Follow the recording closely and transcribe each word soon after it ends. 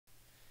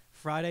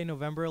Friday,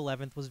 November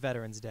 11th was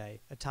Veterans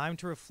Day, a time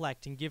to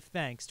reflect and give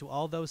thanks to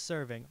all those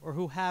serving or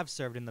who have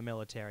served in the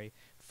military,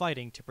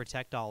 fighting to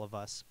protect all of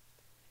us.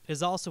 It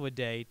is also a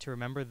day to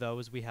remember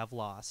those we have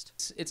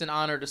lost. It's an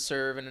honor to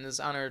serve, and it is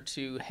an honor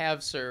to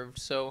have served.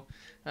 So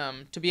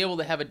to be able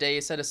to have a day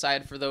set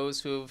aside for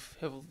those who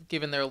have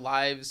given their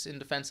lives in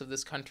defense of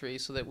this country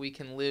so that we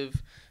can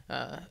live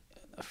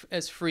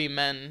as free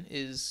men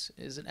is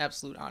an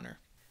absolute honor.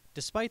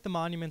 Despite the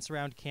monuments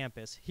around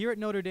campus, here at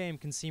Notre Dame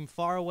can seem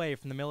far away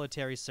from the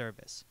military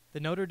service.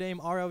 The Notre Dame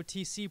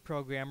ROTC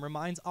program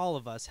reminds all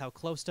of us how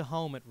close to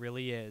home it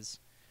really is.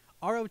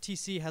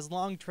 ROTC has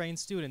long trained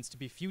students to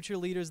be future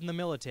leaders in the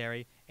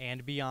military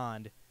and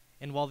beyond.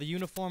 And while the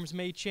uniforms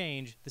may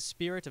change, the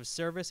spirit of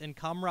service and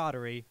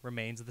camaraderie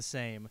remains the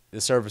same. The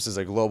service is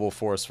a global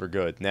force for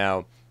good.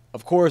 Now,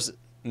 of course,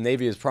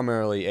 Navy is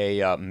primarily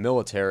a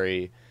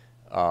military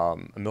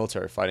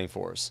fighting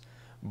force,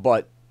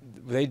 but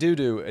they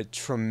do a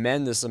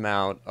tremendous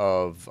amount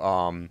of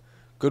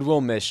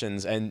goodwill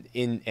missions and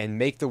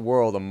make the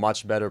world a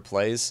much better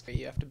place.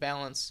 You have to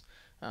balance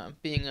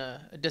being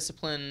a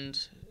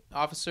disciplined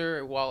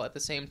officer while at the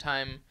same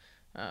time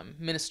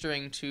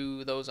ministering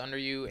to those under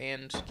you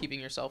and keeping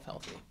yourself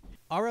healthy.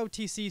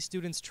 ROTC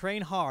students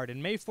train hard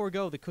and may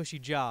forego the cushy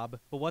job,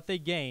 but what they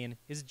gain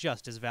is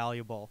just as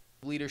valuable.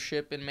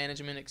 Leadership and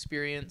management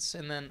experience,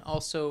 and then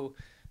also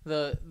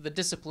the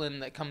discipline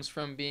that comes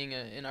from being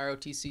an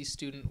ROTC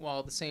student while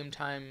at the same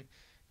time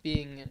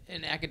being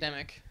an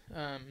academic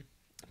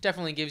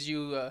definitely gives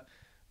you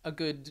a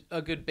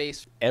good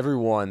base.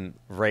 Everyone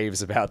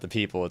raves about the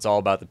people. It's all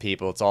about the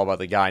people. It's all about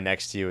the guy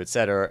next to you,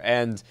 etc.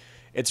 And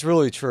it's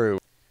really true.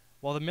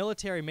 While the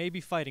military may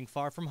be fighting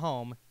far from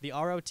home, the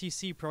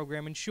ROTC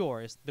program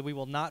ensures that we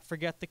will not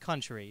forget the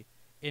country.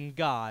 In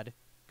God,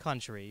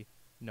 country,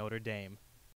 Notre Dame.